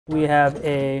we have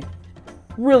a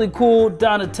really cool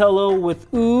Donatello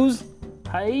with ooze.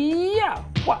 Hi-ya!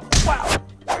 Wow, wow!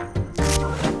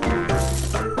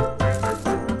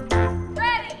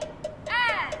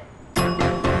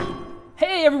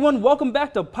 Hey everyone, welcome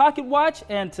back to Pocket Watch,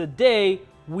 and today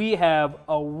we have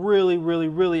a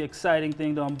really exciting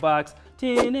thing to unbox.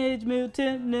 Teenage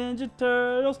Mutant Ninja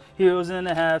Turtles, Heroes in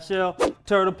a Half Shell,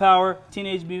 Turtle Power,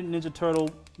 Teenage Mutant Ninja Turtle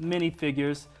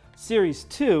minifigures, Series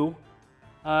 2,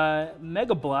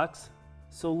 Mega Bloks.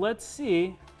 So let's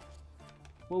see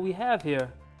what we have here.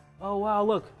 Oh wow,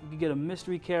 look, you can get a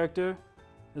mystery character.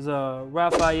 There's a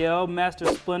Raphael, Master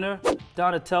Splinter,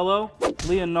 Donatello,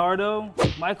 Leonardo,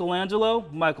 Michelangelo.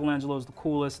 Michelangelo's the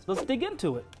coolest. Let's dig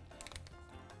into it.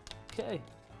 Okay.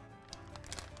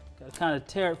 Gotta kind of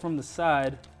tear it from the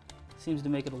side. Seems to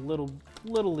make it a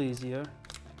little easier.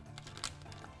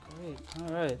 Great,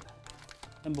 all right.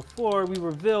 And before we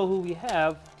reveal who we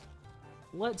have,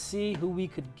 let's see who we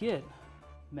could get.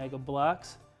 Mega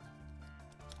Bloks.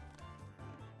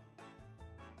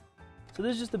 So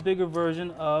this is just a bigger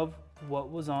version of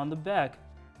what was on the back.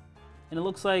 And it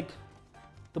looks like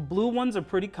the blue ones are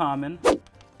pretty common.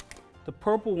 The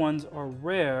purple ones are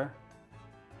rare.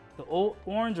 The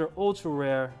orange are ultra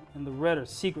rare, and the red are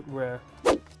secret rare.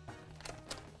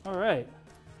 All right,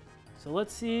 so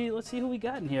let's see who we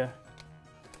got in here.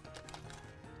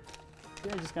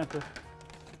 Yeah, just got the.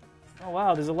 Oh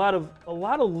wow, there's a lot of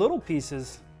little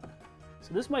pieces.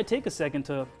 So this might take a second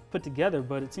to put together,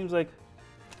 but it seems like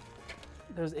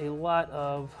there's a lot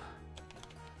of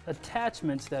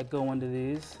attachments that go into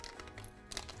these.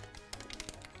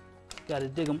 Got to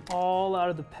dig them all out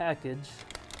of the package.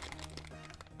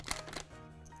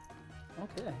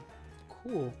 Okay,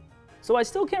 cool. So I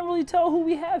still can't really tell who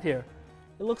we have here.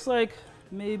 It looks like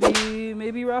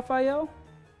maybe Raphael.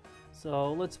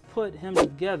 So let's put him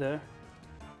together.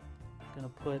 Gonna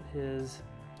put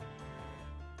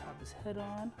pop his head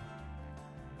on.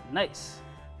 Nice.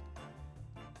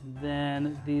 And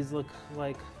then these look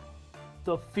like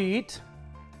the feet.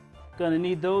 Gonna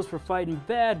need those for fighting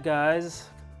bad guys.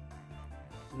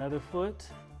 Another foot.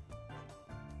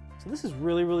 So this is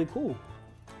really cool.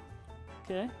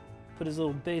 Okay, put his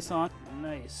little base on.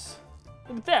 Nice.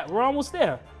 Look at that, we're almost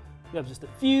there. We have just a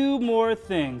few more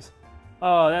things.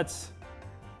 Oh, that's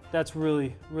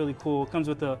really cool. It comes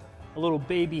with a little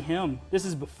baby him. This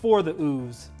is before the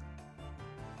ooze.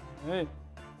 All right,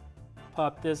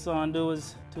 pop this onto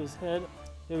his head.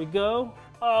 There we go.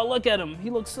 Oh, look at him. He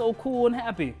looks so cool and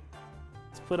happy.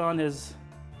 Let's put on his,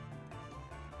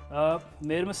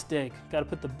 made a mistake. Gotta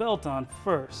put the belt on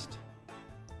first.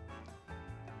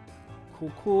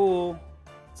 Cool.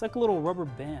 It's like a little rubber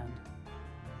band.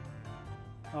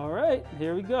 All right,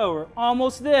 here we go. We're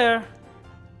almost there.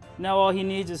 Now all he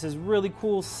needs is his really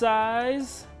cool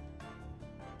size.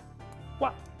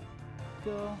 Wow.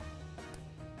 Go.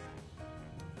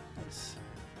 Nice.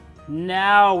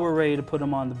 Now we're ready to put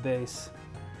him on the base.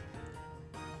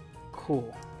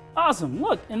 Cool. Awesome.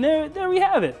 Look, and there we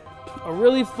have it. A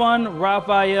really fun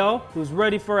Raphael who's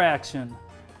ready for action.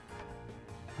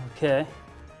 Okay.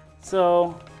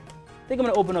 So I think I'm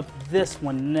gonna open up this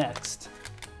one next.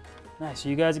 Nice, are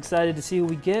you guys excited to see who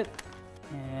we get?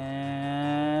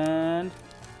 And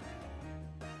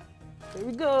there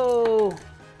we go.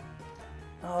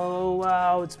 Oh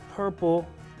wow, it's purple.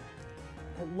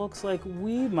 It looks like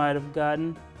we might have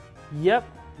gotten, yep,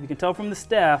 you can tell from the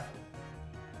staff,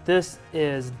 this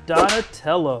is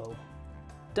Donatello.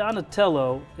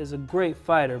 Donatello is a great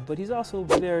fighter, but he's also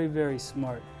very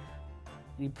smart.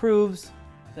 He proves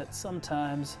that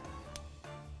sometimes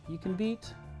you can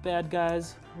beat bad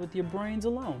guys with your brains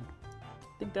alone.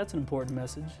 I think that's an important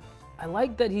message. I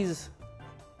like that he's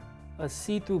a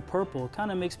see-through purple. It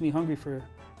kind of makes me hungry for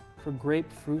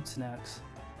grapefruit snacks.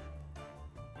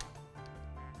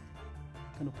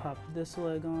 Gonna pop this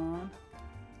leg on.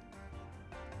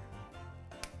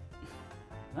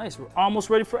 Nice, we're almost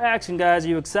ready for action, guys. Are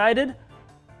you excited?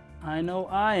 I know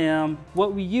I am.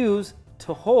 What we use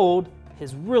to hold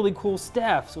his really cool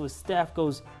staff. So his staff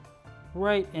goes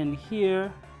right in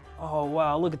here. Oh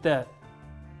wow, look at that.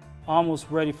 Almost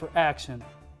ready for action.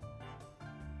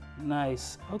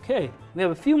 Nice. Okay, we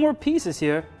have a few more pieces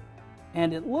here,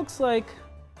 and it looks like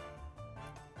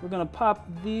we're gonna pop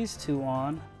these two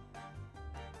on.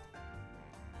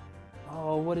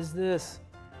 Oh, what is this?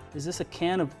 Is this a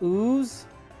can of ooze?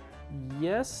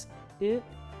 Yes, it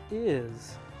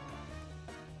is.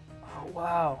 Oh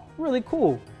wow, really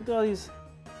cool. Look at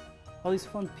all these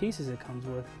fun pieces it comes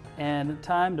with. And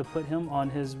time to put him on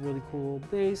his really cool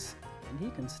base, and he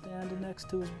can stand next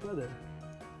to his brother.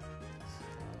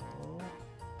 So,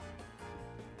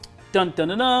 dun dun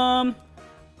dun dun!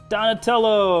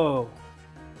 Donatello.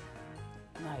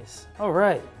 Nice. All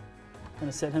right. Gonna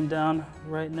set him down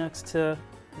right next to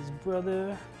his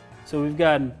brother. So we've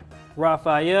gotten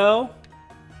Raphael.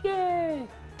 Yay.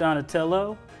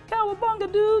 Donatello.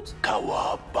 Cowabunga, dudes.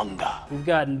 Cowabunga. We've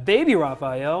gotten baby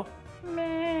Raphael.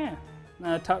 Man.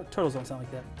 Nah, turtles don't sound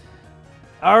like that.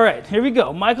 All right, here we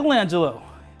go. Michelangelo.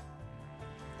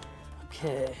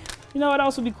 Okay. You know, I'd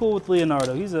also be cool with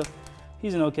Leonardo. He's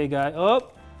an okay guy.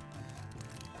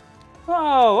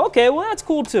 Oh, okay, well that's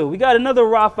cool too. We got another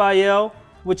Raphael,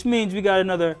 which means we got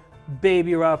another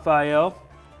baby Raphael.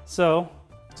 So,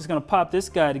 just gonna pop this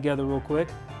guy together real quick.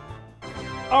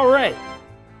 All right,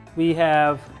 we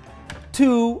have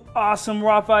 2 awesome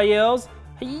Raphaels.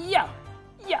 Yeah.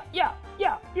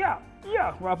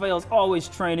 Raphael's always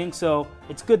training, so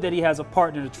it's good that he has a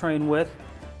partner to train with.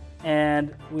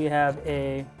 And we have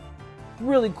a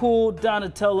really cool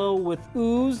Donatello with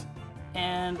ooze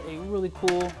and a really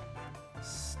cool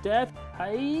Steph.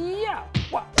 Hi-ya!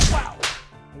 Wow, wow.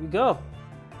 There we go.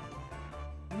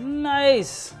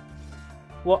 Nice.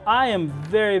 Well, I am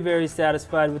very, very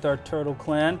satisfied with our turtle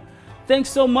clan. Thanks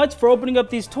so much for opening up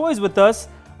these toys with us.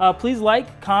 Please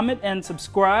like, comment, and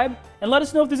subscribe. And let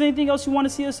us know if there's anything else you want to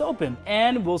see us open.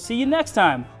 And we'll see you next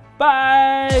time.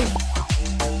 Bye!